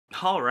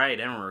Alright,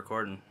 and we're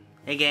recording.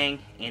 Hey gang,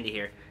 Andy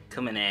here,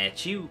 coming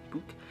at you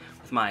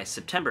with my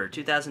September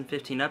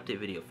 2015 update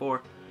video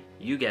for,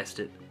 you guessed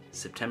it,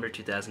 September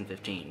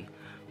 2015.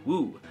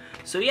 Woo!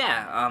 So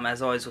yeah,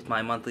 as always with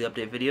my monthly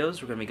update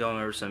videos, we're going to be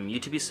going over some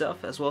YouTube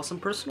stuff as well as some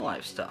personal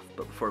life stuff.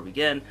 But before we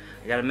begin,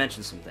 I gotta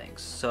mention some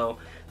things. So,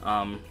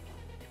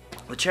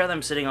 the chair that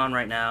I'm sitting on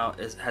right now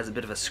has a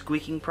bit of a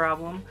squeaking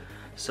problem,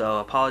 so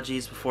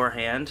apologies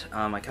beforehand.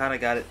 I kind of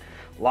got it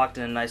locked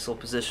in a nice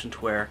little position to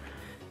where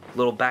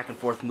little back and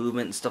forth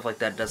movement and stuff like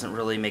that doesn't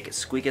really make it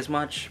squeak as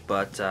much,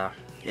 but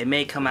it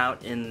may come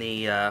out in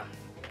the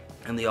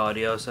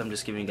audio, so I'm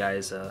just giving you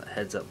guys a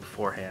heads up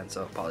beforehand,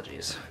 so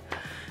apologies.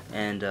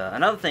 And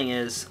another thing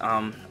is,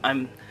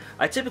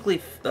 I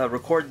typically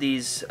record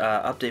these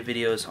update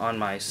videos on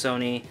my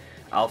Sony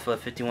Alpha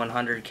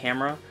 5100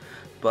 camera,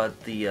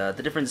 but the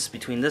difference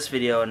between this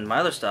video and my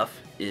other stuff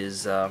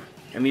is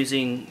I'm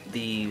using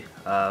the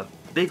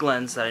big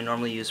lens that I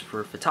normally use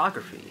for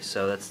photography.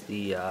 So that's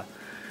the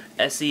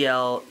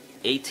SEL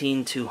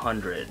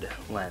 18200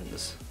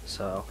 lens.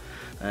 So,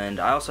 and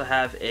I also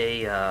have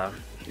a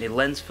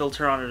lens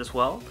filter on it as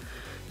well.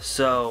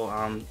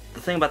 So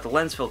the thing about the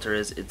lens filter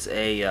is it's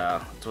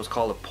what's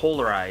called a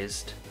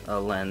polarized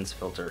lens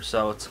filter.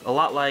 So it's a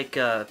lot like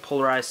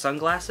polarized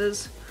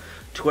sunglasses,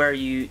 to where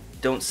you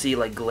don't see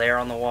like glare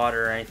on the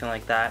water or anything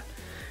like that.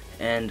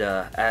 And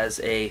as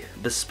a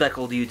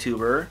bespectacled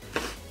YouTuber,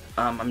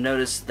 I've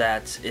noticed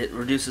that it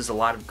reduces a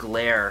lot of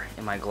glare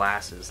in my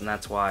glasses, and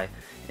that's why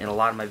in a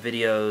lot of my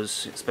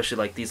videos, especially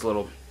like these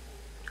little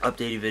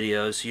updated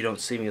videos, you don't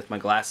see me with my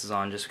glasses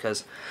on, just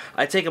because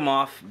I take them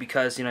off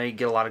because, you know, you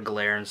get a lot of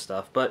glare and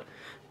stuff. But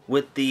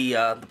with the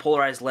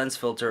polarized lens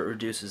filter, it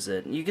reduces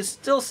it. You can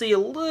still see a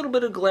little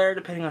bit of glare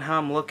depending on how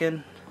I'm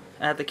looking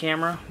at the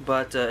camera,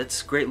 but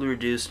it's greatly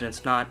reduced and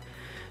it's not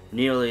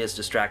nearly as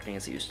distracting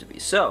as it used to be.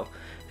 So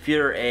if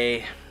you're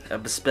a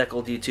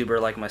bespectacled YouTuber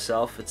like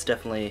myself, it's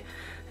definitely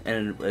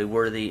a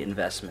worthy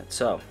investment,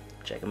 so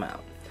check them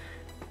out.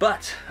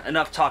 But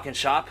enough talking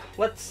shop,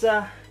 let's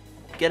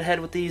get ahead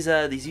with these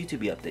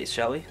YouTube updates,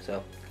 shall we?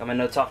 So got my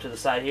notes off to the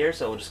side here,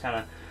 so we'll just kind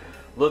of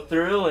look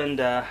through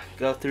and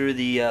go through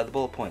the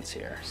bullet points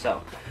here.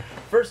 So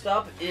first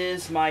up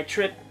is my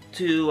trip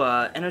to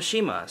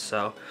Enoshima.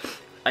 So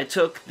I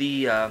took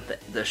the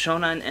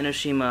Shonan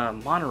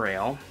Enoshima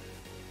monorail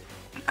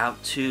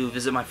out to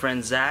visit my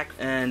friend Zach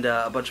and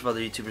a bunch of other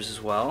YouTubers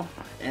as well,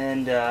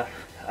 and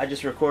I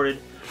just recorded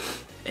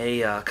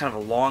a kind of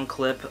a long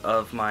clip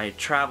of my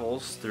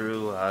travels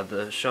through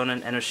the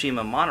Shonan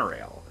Enoshima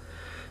monorail.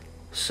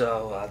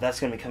 So that's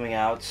going to be coming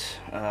out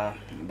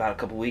about a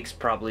couple weeks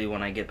probably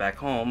when I get back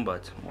home,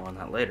 but more on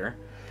that later.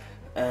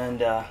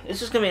 And it's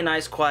just going to be a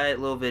nice quiet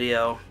little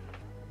video,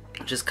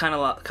 just kind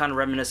of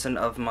reminiscent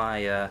of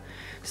my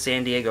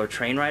San Diego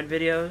train ride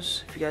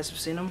videos. If you guys have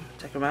seen them,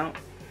 check them out.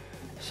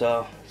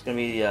 So it's going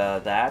to be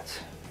that.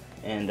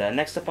 And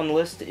next up on the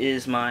list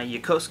is my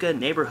Yokosuka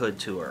neighborhood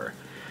tour.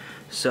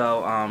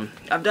 So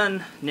I've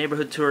done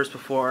neighborhood tours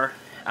before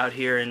out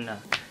here in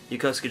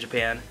Yokosuka,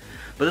 Japan,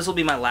 but this will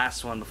be my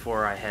last one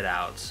before I head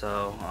out.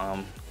 So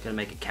I'm gonna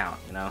make it count,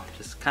 you know,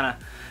 just kind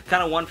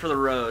of one for the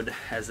road,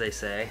 as they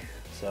say.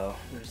 So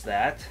there's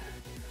that.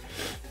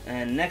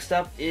 And next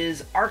up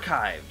is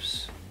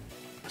archives.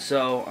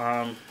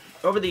 So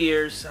over the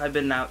years, I've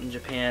been out in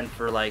Japan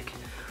for like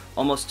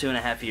almost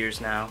 2.5 years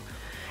now,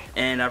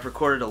 and I've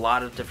recorded a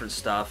lot of different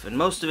stuff, and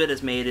most of it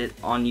has made it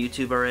on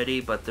YouTube already,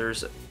 but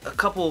there's a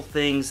couple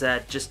things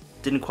that just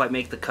didn't quite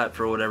make the cut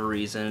for whatever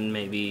reason.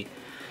 Maybe,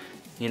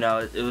 you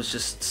know, it was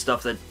just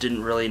stuff that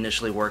didn't really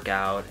initially work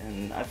out,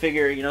 and I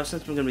figure, you know,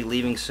 since I'm going to be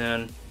leaving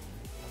soon,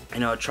 you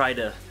know, try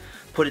to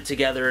put it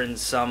together in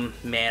some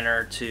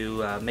manner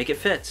to make it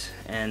fit,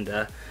 and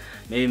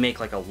maybe make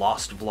like a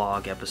lost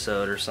vlog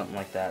episode or something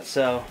like that.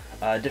 So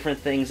different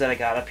things that I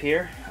got up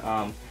here.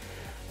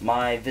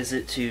 My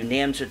visit to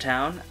Namcha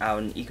Town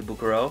out in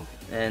Ikebukuro,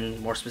 and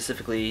more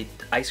specifically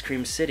Ice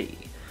Cream City.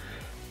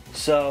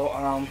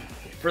 So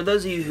for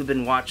those of you who've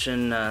been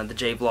watching the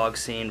J-vlog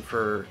scene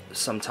for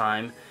some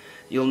time,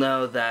 you'll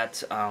know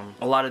that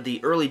a lot of the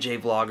early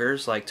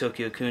J-vloggers like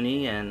Tokyo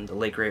Kuni and the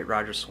late great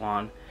Roger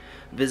Swan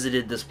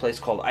visited this place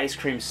called Ice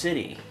Cream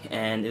City,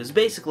 and it was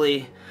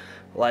basically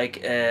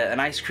like an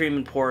ice cream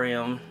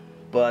emporium,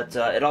 but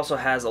it also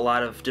has a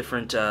lot of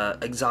different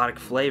exotic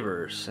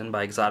flavors, and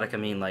by exotic I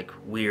mean like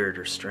weird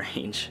or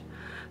strange.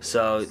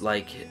 So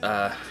like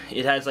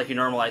it has like your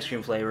normal ice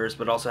cream flavors,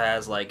 but also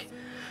has like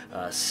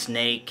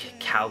snake,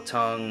 cow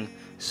tongue,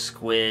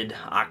 squid,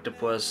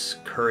 octopus,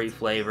 curry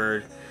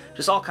flavored,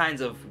 just all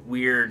kinds of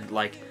weird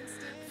like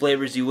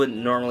flavors you wouldn't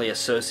normally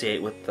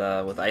associate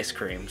with ice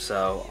cream.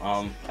 So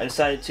I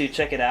decided to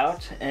check it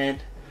out and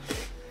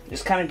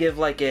just kind of give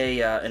like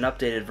an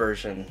updated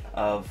version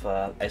of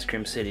Ice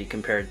Cream City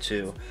compared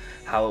to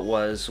how it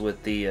was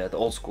with the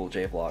old school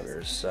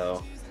J-vloggers.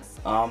 So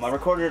I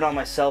recorded it on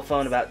my cell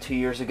phone about 2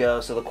 years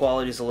ago, so the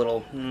quality's a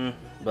little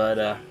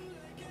but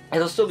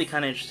it'll still be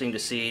kind of interesting to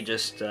see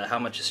just how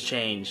much has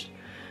changed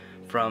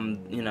from,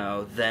 you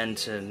know, then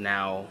to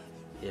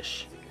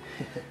now-ish.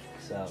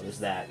 So there's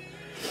that.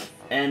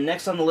 And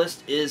next on the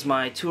list is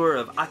my tour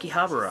of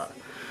Akihabara.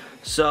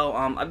 So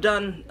I've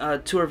done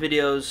tour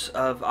videos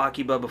of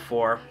Akiba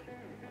before,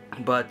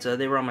 but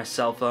they were on my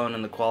cell phone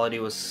and the quality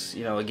was,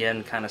 you know,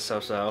 again, kind of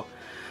so-so.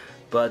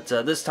 But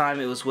this time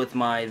it was with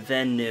my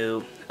then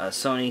new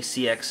Sony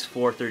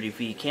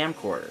CX430V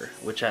camcorder,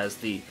 which has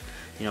the,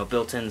 you know,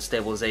 built-in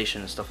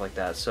stabilization and stuff like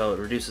that. So it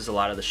reduces a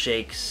lot of the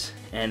shakes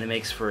and it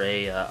makes for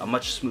a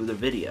much smoother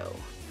video.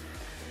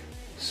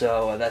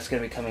 So that's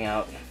going to be coming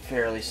out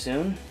fairly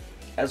soon,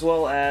 as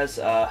well as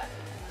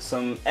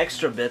some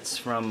extra bits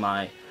from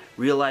my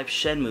real-life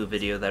Shenmue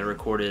video that I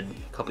recorded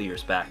a couple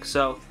years back.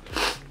 So,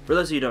 for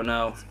those of you who don't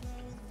know,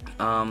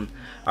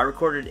 I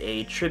recorded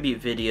a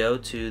tribute video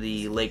to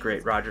the late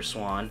great Roger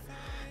Swan,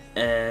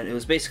 and it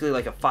was basically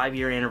like a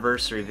 5-year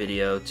anniversary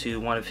video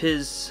to one of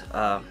his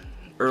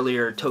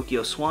earlier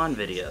Tokyo Swan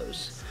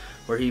videos,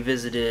 where he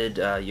visited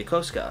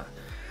Yokosuka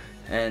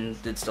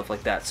and did stuff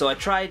like that. So I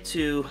tried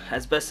to,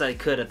 as best I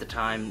could at the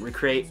time,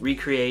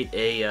 recreate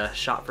a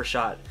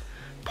shot-for-shot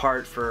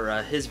part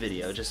for his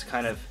video, just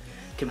kind of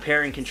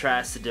compare and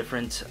contrast the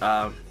different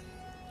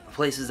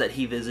places that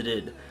he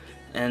visited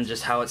and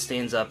just how it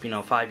stands up, you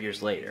know, 5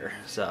 years later.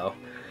 So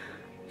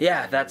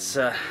yeah, that's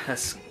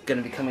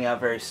gonna be coming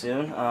out very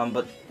soon.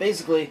 But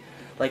basically,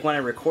 like when I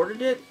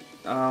recorded it,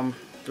 there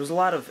was a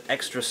lot of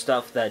extra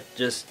stuff that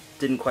just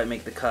didn't quite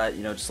make the cut.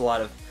 You know, just a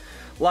lot of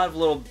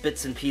little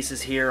bits and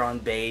pieces here on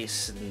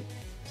bass and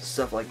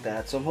stuff like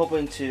that. So I'm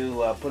hoping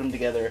to put them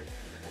together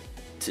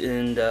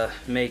and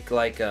make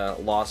like a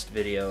lost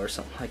video or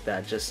something like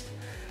that, just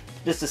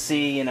to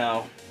see, you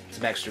know,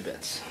 some extra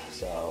bits.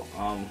 So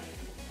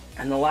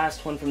and the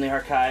last one from the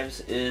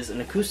archives is an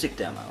acoustic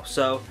demo.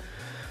 So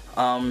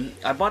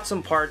I bought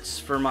some parts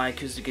for my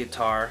acoustic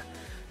guitar,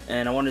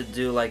 and I wanted to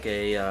do like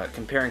a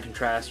compare and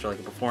contrast, or like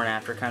a before and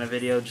after kind of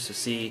video, just to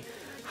see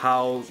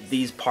how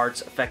these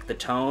parts affect the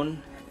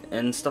tone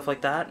and stuff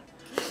like that.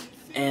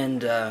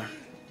 And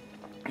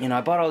you know,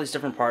 I bought all these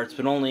different parts,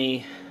 but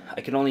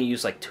I could only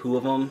use like 2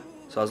 of them,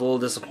 so I was a little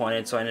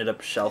disappointed, so I ended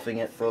up shelving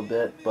it for a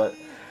bit. But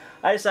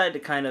I decided to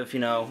kind of, you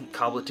know,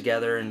 cobble it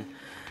together and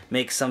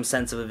make some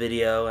sense of a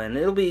video, and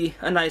it'll be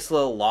a nice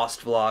little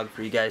lost vlog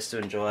for you guys to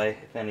enjoy,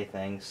 if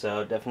anything,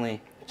 so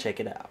definitely check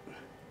it out.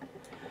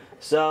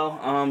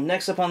 So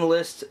next up on the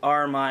list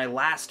are my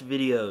last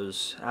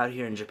videos out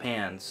here in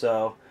Japan.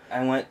 So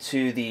I went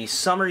to the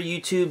summer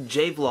YouTube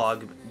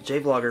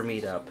JVlogger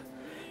meetup,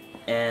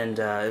 and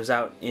it was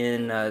out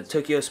in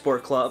Tokyo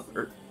Sport Club,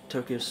 or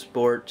Tokyo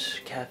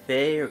Sport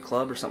Cafe or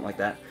Club or something like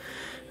that.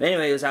 But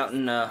anyway, it was out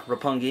in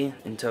Roppongi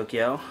in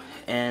Tokyo,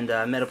 and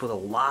I met up with a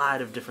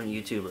lot of different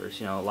YouTubers,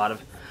 you know, a lot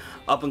of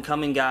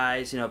up-and-coming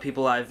guys, you know,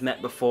 people I've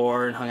met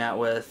before and hung out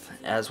with,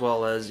 as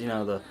well as, you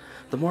know,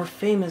 the more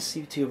famous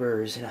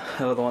YouTubers, you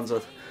know, the ones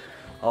with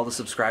all the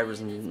subscribers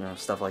and, you know,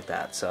 stuff like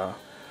that. So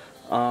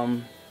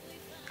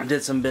I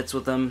did some bits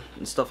with them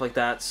and stuff like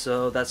that,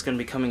 so that's going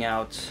to be coming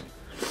out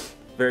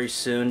very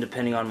soon,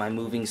 depending on my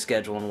moving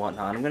schedule and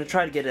whatnot. I'm going to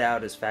try to get it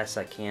out as fast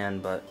as I can,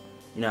 but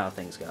you know how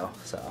things go.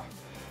 So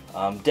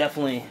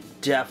definitely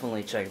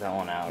check that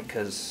one out,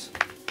 because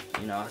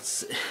you know,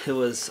 it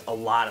was a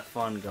lot of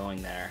fun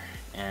going there,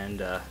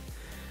 and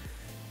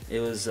it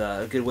was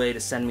a good way to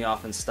send me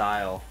off in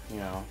style, you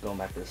know, going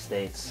back to the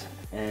States.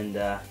 And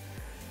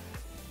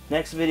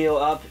next video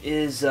up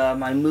is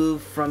my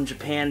move from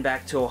Japan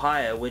back to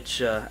Ohio,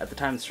 which at the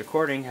time of this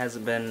recording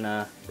hasn't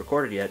been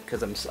recorded yet,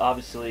 because I'm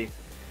obviously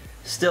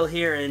still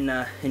here in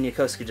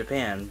Yokosuka,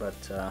 Japan.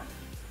 But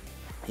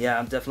yeah,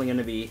 I'm definitely going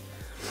to be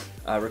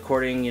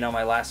recording, you know,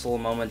 my last little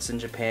moments in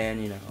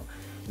Japan, you know,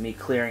 me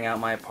clearing out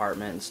my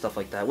apartment and stuff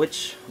like that,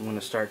 which I'm going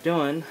to start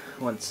doing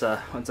once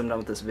I'm done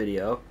with this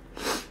video.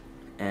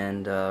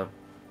 And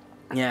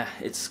yeah,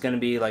 it's going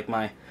to be like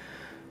my,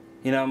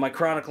 you know, my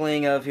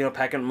chronicling of, you know,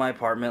 packing up my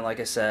apartment, like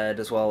I said,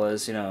 as well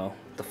as, you know,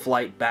 the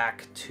flight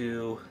back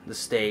to the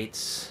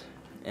States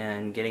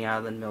and getting out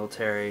of the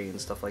military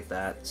and stuff like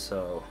that.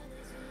 So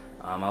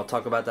I'll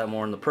talk about that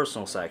more in the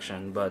personal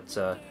section, but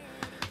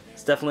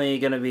it's definitely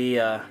going to be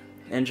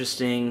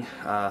interesting,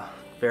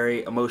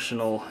 very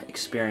emotional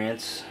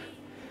experience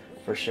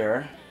for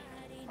sure.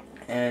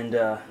 And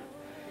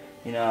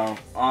you know,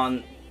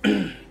 on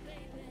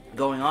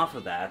going off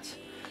of that,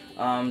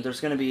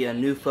 there's going to be a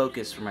new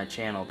focus for my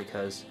channel,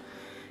 because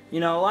you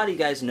know, a lot of you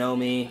guys know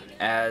me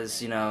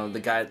as, you know, the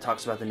guy that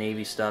talks about the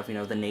Navy stuff, you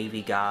know, the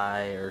Navy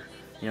guy, or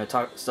you know,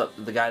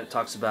 the guy that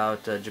talks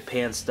about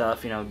Japan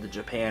stuff, you know, the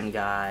Japan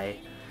guy.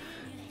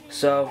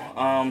 So,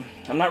 I'm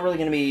not really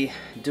going to be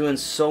doing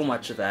so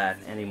much of that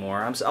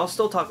anymore. I'll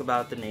still talk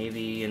about the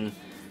Navy and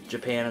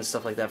Japan and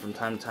stuff like that from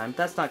time to time. But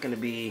that's not going to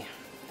be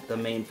the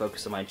main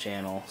focus of my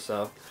channel.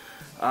 So,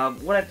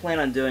 what I plan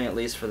on doing, at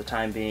least for the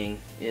time being,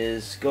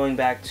 is going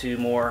back to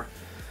more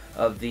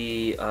of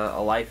the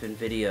A Life in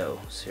Video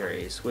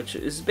series, which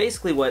is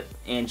basically what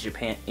Andy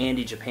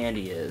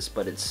Japandy is,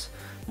 but it's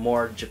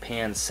more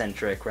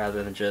Japan-centric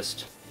rather than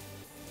just,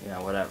 you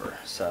know, whatever.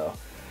 So,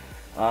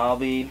 I'll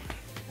be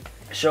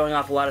showing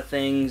off a lot of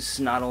things,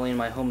 not only in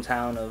my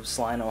hometown of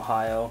Saline,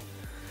 Ohio,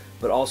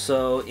 but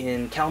also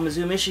in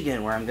Kalamazoo,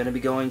 Michigan, where I'm going to be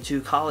going to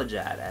college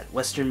at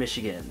Western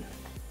Michigan.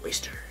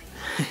 Western.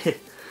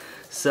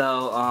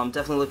 So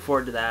definitely look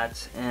forward to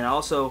that. And I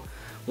also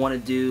want to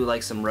do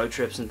like some road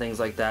trips and things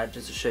like that,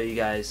 just to show you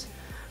guys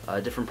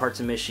different parts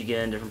of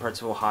Michigan, different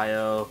parts of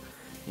Ohio.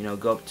 You know,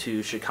 go up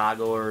to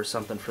Chicago or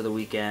something for the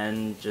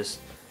weekend, just,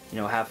 you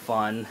know, have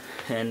fun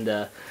and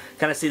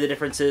kind of see the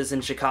differences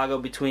in Chicago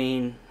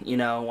between, you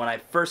know, when I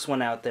first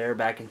went out there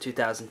back in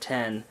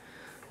 2010,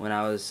 when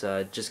I was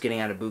just getting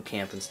out of boot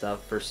camp and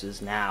stuff,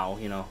 versus now,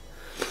 you know,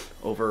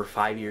 over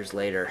 5 years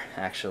later,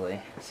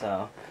 actually.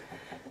 So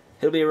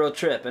it'll be a real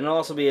trip, and it'll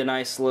also be a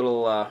nice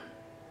little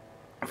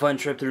fun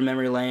trip through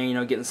memory lane, you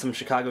know, getting some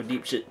Chicago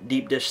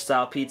deep dish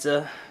style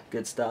pizza,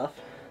 good stuff,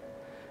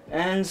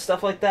 and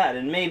stuff like that.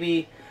 And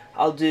maybe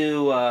I'll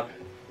do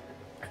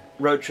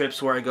road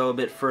trips where I go a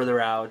bit further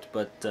out,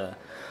 but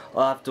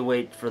I'll have to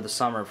wait for the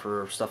summer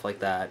for stuff like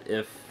that,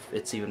 if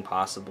it's even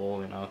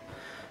possible, you know,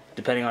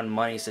 depending on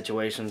money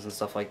situations and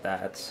stuff like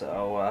that.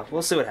 So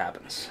we'll see what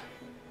happens.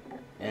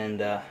 And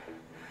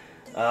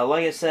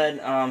like I said,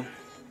 I'm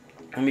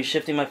going to be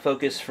shifting my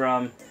focus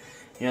from,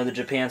 you know, the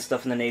Japan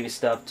stuff and the Navy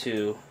stuff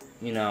to,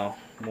 you know,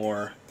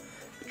 more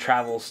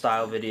travel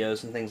style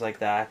videos and things like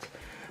that.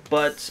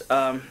 But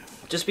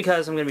just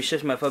because I'm going to be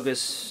shifting my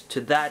focus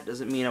to that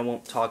doesn't mean I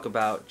won't talk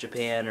about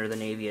Japan or the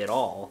Navy at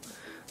all.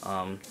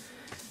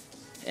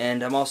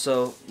 And I'm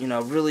also, you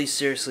know, really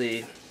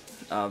seriously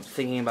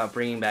thinking about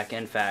bringing back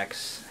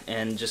NFACS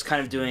and just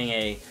kind of doing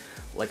a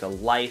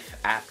life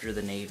after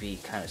the Navy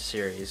kind of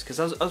series, because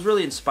I was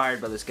really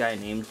inspired by this guy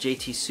named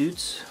JT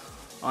Suits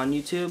on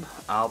YouTube.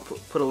 I'll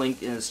put a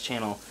link in his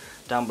channel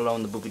down below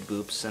in the boopy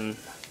boops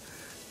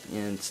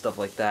and stuff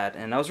like that.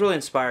 And I was really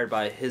inspired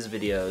by his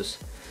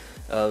videos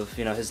of,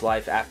 you know, his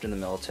life after the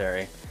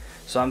military.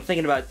 So I'm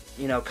thinking about,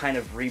 you know, kind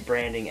of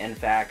rebranding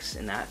NFACS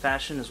in that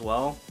fashion as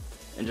well,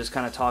 and just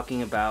kind of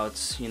talking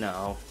about, you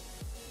know,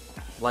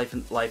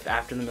 life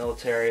after the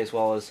military, as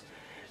well as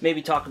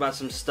maybe talk about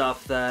some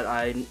stuff that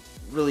I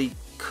really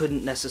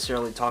couldn't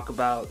necessarily talk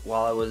about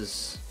while I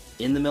was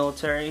in the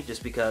military,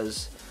 just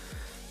because,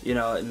 you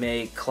know, it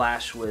may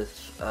clash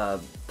with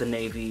the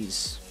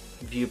Navy's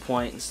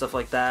viewpoint and stuff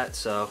like that.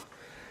 So,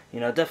 you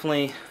know,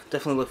 definitely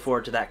look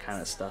forward to that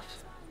kind of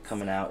stuff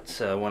coming out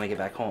when I get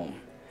back home.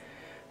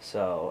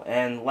 So,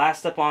 and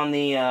last up on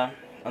the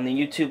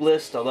YouTube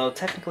list, although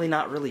technically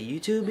not really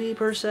YouTube-y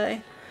per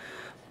se,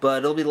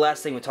 but it'll be the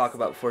last thing we talk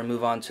about before we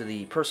move on to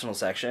the personal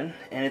section,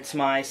 and it's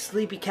my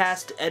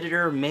SleepyCast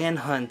Editor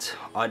Manhunt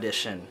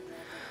audition.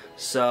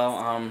 So,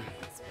 a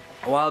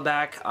while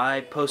back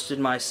I posted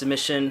my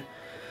submission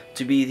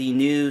to be the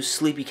new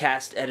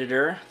SleepyCast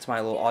editor. It's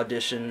my little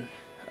audition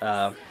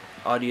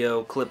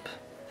audio clip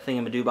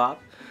thingamadoobbop.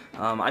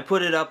 I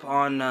put it up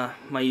on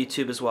my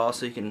YouTube as well,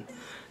 so you can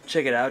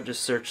check it out.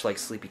 Just search like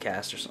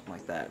SleepyCast or something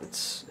like that.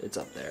 It's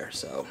up there,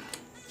 so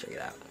check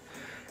it out.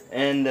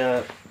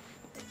 And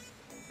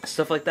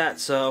stuff like that.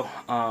 So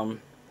I'm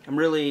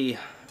really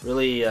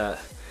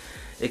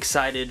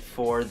excited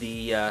for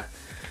the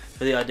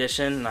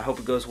audition, and I hope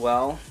it goes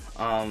well.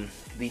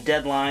 The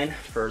deadline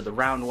for the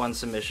round 1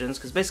 submissions,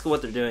 because basically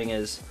what they're doing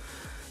is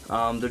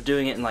they're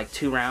doing it in like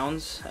 2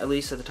 rounds, at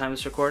least at the time of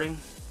this recording.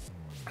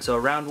 So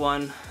round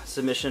 1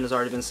 submission has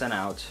already been sent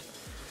out,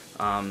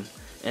 and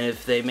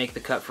if they make the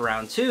cut for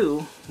round 2,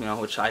 you know,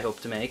 which I hope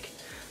to make,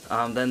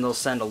 then they'll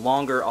send a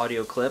longer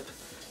audio clip,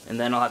 and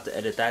then I'll have to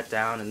edit that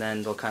down, and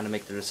then they'll kind of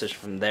make their decision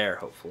from there,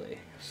 hopefully.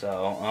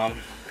 So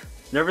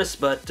nervous,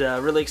 but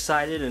really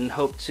excited, and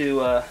hope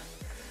to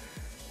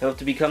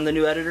become the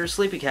new editor of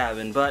Sleepy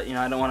Cabin. But, you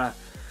know, I don't want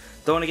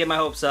to get my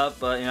hopes up,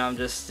 but, you know, I'm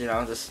just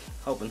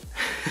hoping.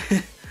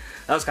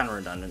 That was kind of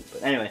redundant,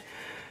 but anyway.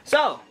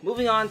 So,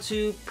 moving on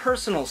to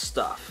personal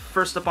stuff.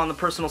 First up on the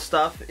personal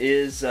stuff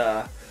is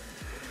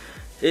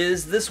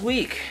this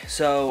week.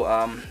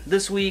 So,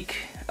 this week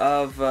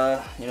of,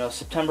 you know,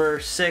 September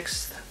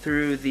 6th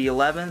through the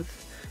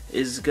 11th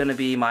is going to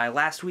be my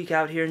last week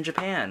out here in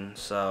Japan.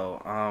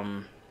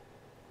 So,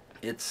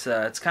 it's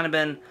kind of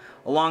been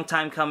a long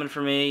time coming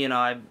for me. You know,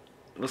 I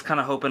was kind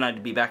of hoping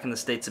I'd be back in the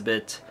States a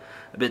bit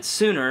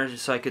sooner,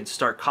 so I could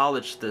start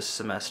college this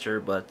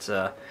semester,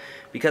 but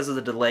because of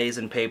the delays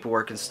in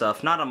paperwork and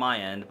stuff, not on my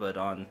end, but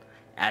on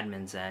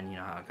admin's end, you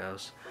know how it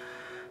goes,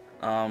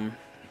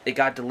 it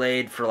got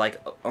delayed for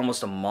like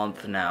almost a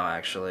month now,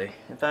 actually.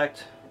 In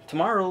fact,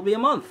 tomorrow will be a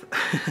month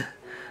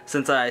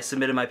since I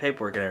submitted my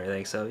paperwork and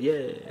everything, so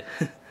yeah.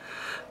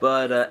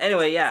 But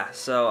anyway, yeah,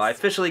 so I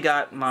officially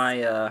got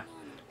my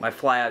my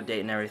flyout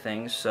date and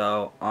everything.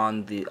 So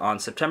on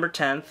September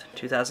 10th,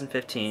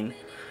 2015,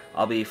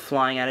 I'll be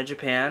flying out of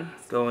Japan,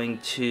 going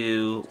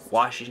to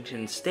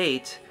Washington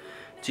State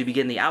to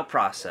begin the out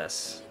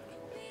processing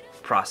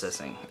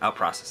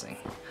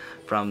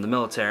from the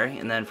military,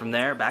 and then from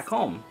there back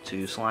home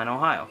to Salina,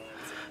 Ohio.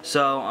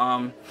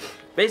 So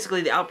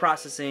basically the out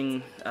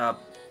processing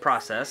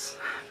process,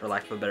 for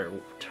lack of a better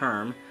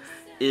term,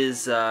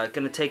 is going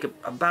to take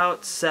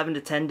about 7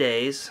 to 10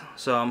 days.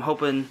 So I'm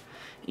hoping,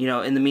 you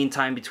know, in the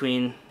meantime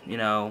between, you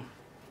know,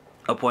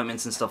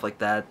 appointments and stuff like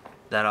that,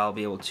 that I'll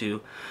be able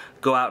to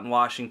go out in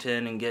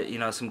Washington and get, you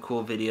know, some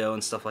cool video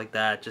and stuff like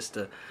that, just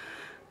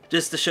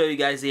to show you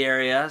guys the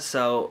area.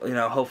 So, you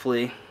know,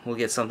 hopefully we'll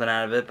get something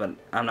out of it, but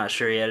I'm not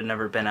sure yet. I've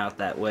never been out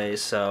that way,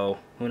 so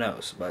who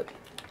knows, but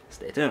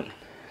stay tuned.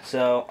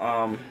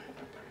 So,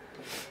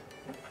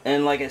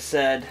 and like I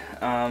said,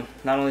 not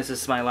only is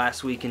this my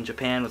last week in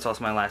Japan, but it's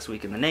also my last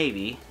week in the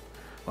Navy.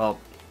 Well,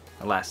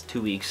 the last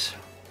 2 weeks,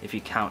 if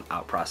you count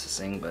out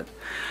processing, but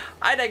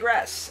I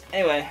digress.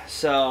 Anyway,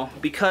 so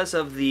because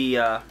of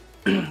the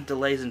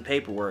delays in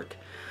paperwork,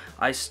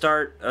 I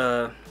start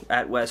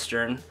at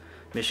Western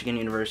Michigan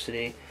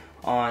University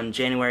on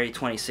January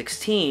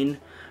 2016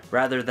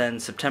 rather than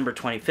September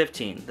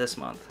 2015 this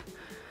month.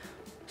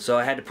 So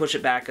I had to push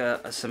it back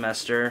a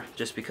semester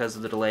just because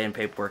of the delay in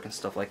paperwork and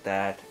stuff like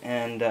that.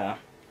 And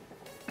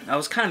I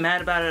was kind of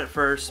mad about it at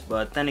first,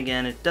 but then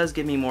again, it does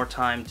give me more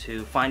time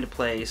to find a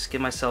place,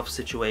 get myself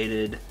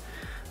situated,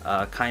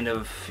 kind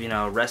of, you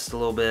know, rest a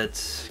little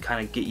bit,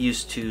 kind of get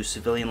used to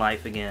civilian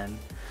life again,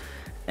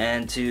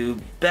 and to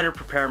better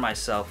prepare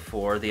myself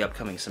for the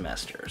upcoming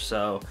semester.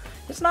 So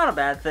it's not a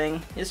bad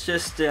thing. It's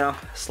just, you know,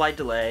 a slight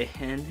delay,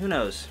 and who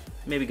knows,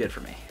 maybe good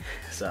for me.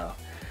 So,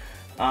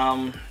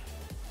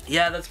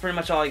 yeah, that's pretty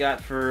much all I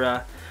got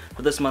for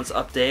this month's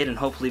update, and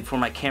hopefully before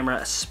my camera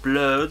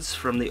explodes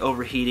from the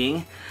overheating,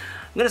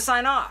 I'm gonna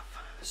sign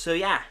off. So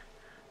yeah,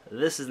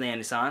 this is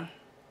TheAndySan.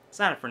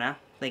 Sign up for now.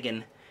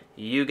 Thanking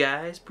you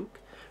guys, Pook,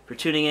 for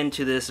tuning in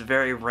to this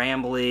very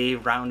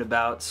rambly,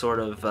 roundabout sort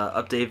of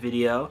update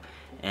video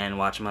and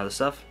watching my other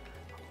stuff.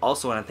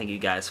 Also want to thank you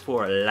guys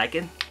for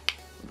liking,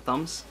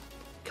 thumbs,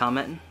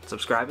 commenting,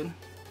 subscribing,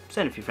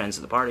 send a few friends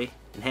to the party,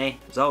 and hey,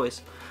 as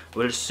always,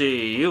 we'll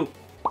see you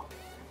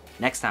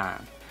next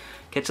time.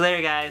 Catch you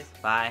later, guys.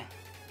 Bye.